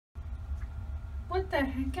What the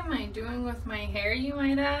heck am I doing with my hair, you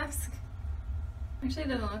might ask? Actually, it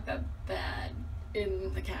doesn't look that bad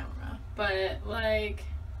in the camera, but like,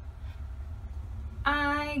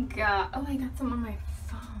 I got some on my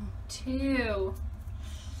phone too.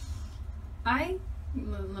 Let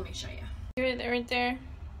me show you. Right there.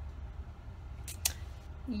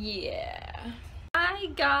 Yeah. I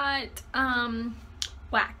got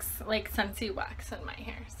wax, like Scentsy wax in my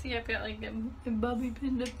hair. See, I've got like a bobby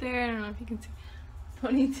pinned up there. I don't know if you can see.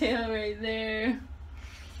 Ponytail right there.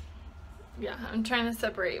 Yeah, I'm trying to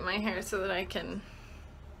separate my hair so that I can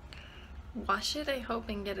wash it, I hope,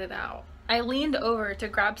 and get it out. I leaned over to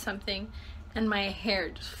grab something and my hair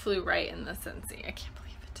just flew right in the Scentsy. I can't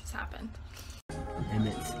believe it just happened.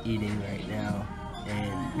 Emmett's eating right now,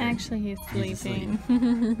 and actually he's sleeping.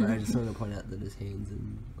 But I just want to point out that his hands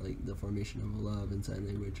and like the formation of a love in sign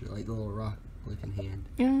language are like the little rock looking hand.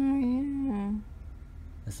 Oh yeah.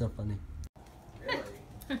 That's so funny.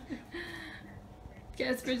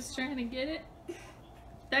 Casper's trying to get it.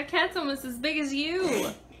 That cat's almost as big as you.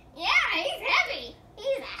 Yeah, he's heavy.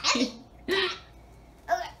 He's heavy.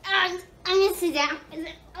 Okay, I'm gonna sit down.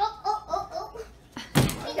 Oh.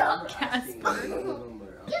 Casper.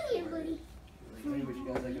 Give me a buddy.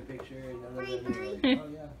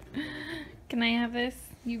 Can I have this?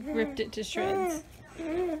 You've ripped it to shreds.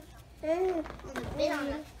 There's a bit on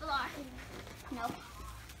the floor. No.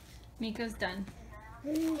 Miko's done.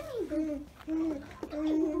 Give me a buddy.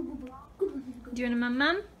 Do you want a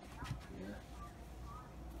mum?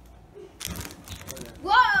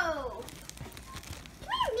 Whoa!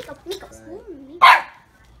 Come here, Miko.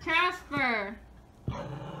 Casper!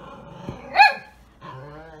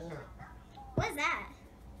 What's that?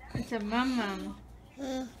 It's a mum.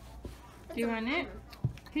 Do you want it?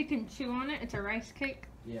 You can chew on it. It's a rice cake.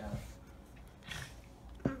 Yeah.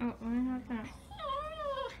 Oh, let me have that.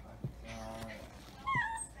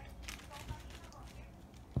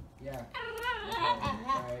 Yeah.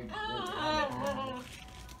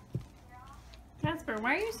 Casper,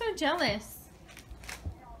 why are you so jealous?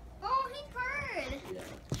 Oh, he purred. Yeah.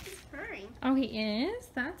 He's purring. Oh, he is?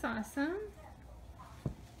 That's awesome.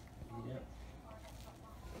 Yep.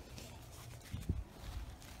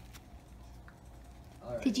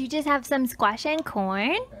 Right. Did you just have some squash and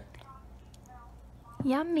corn? Okay.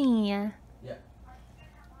 Yummy. Yeah.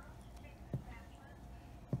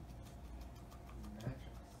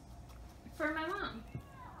 For my mom.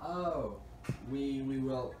 Oh, we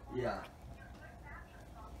will. Yeah.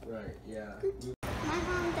 Right. Yeah. My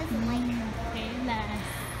mom doesn't like it. Hey, Les.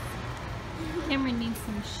 Cameron needs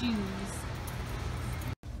some shoes.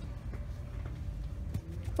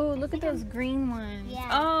 Oh, look at those green ones. Yeah.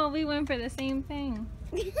 Oh, we went for the same thing.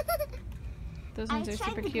 Those I ones are tried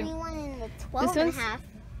super the cute. green one in the 12 and a one's- half,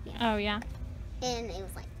 Oh, yeah. and it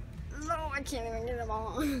was like, no, I can't even get them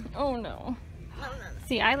all. Oh, no. No.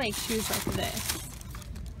 See, I like shoes like this.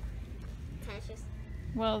 Tasha's.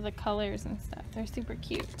 Well, the colors and stuff. They're super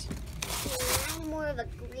cute. I'm more of a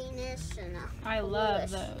greenish and a I love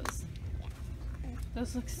bluish. those.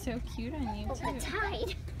 Those look so cute on you, Oh, too. that's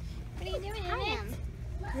tied. What are you doing, I am.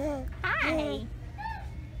 Hi.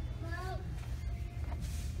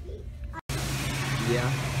 Yeah.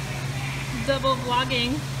 Double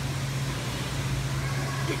vlogging.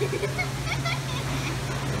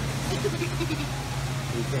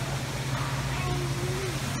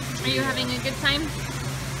 Are you having a good time?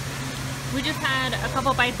 We just had a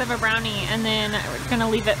couple bites of a brownie and then we're gonna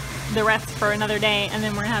leave it the rest for another day, and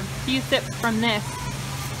then we're gonna have a few sips from this.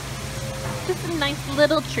 Just a nice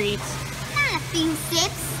little treat. Not a few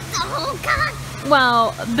sips. The whole cup.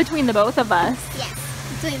 Well, between the both of us. Yes,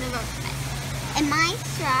 between the both of us. And my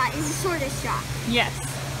straw is a shorter straw. Yes.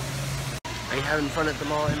 Are you having fun at the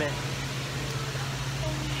mall, Emmett?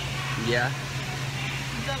 Yeah.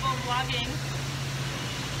 Double vlogging.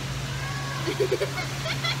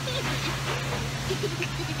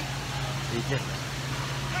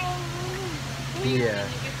 Yeah.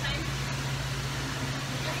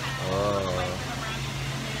 Oh.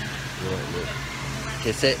 Look.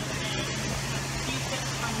 Kiss it.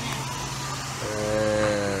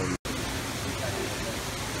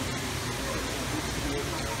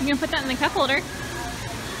 You can put that in the cup holder.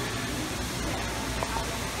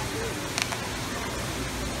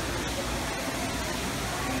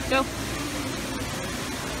 Go.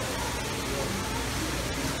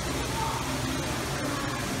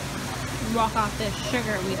 Walk off this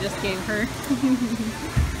sugar we just gave her.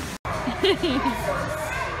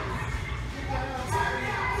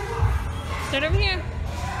 Start over here.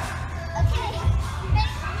 Okay.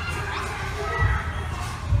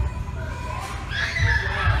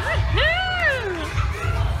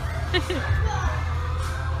 Woohoo!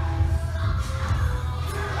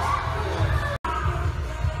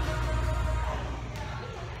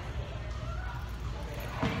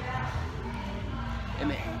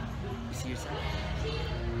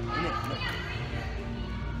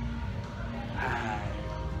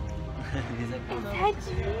 He's like, oh, no. Is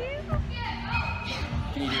that you?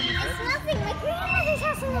 Can you do any It flips? smells like my grandmother's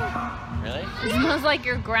house in there. Really? It smells like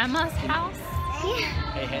your grandma's house. Yeah.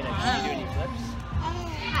 Hey, Hannah, can you do any flips?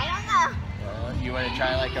 I don't know. You want to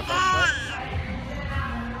try like a front flip?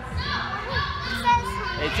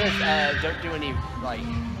 It says don't do any like.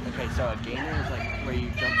 Okay, so a gainer is like where you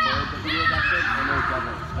jump forward but you do a backward, and no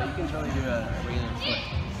doubles. But you can totally do a regular flip.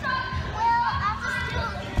 Well, I'll just do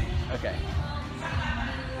it. Okay.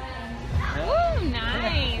 Ooh,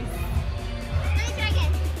 nice. Let me try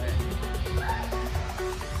again.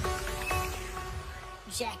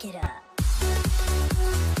 Jack it up.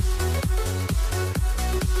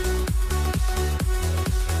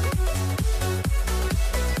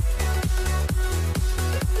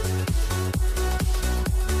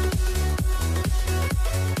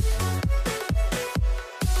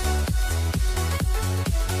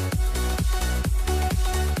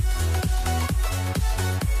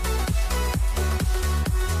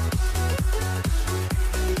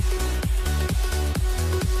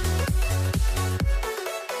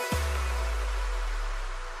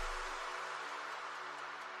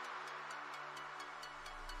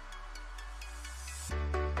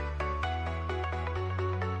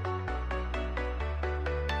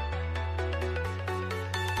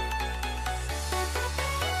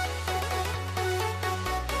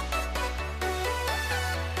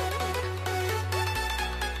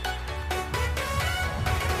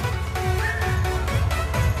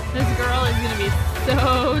 This girl is gonna be so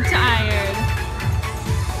tired.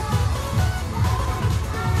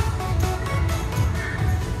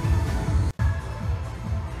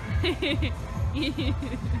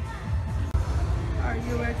 Are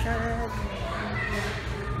you excited?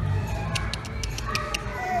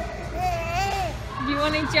 Do you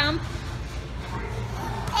want to jump?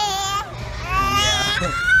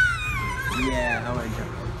 Yeah, I want to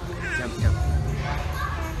jump. Jump, jump.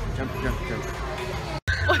 Jump, jump, jump.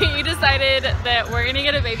 We decided that we're gonna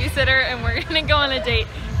get a babysitter and we're gonna go on a date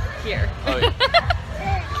here. Oh, yeah.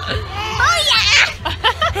 Oh,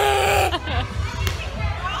 yeah!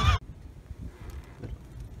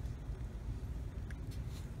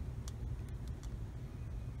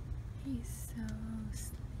 He's so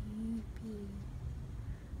sleepy.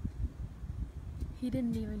 He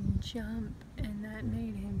didn't even jump, and that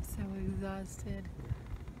made him so exhausted.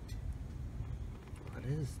 It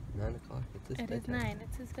is 9 o'clock. It's his It is bedtime. 9.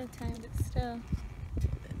 It's his bedtime, but still.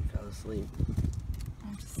 And fell asleep.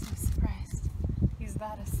 I'm just so surprised. He's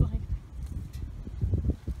that asleep.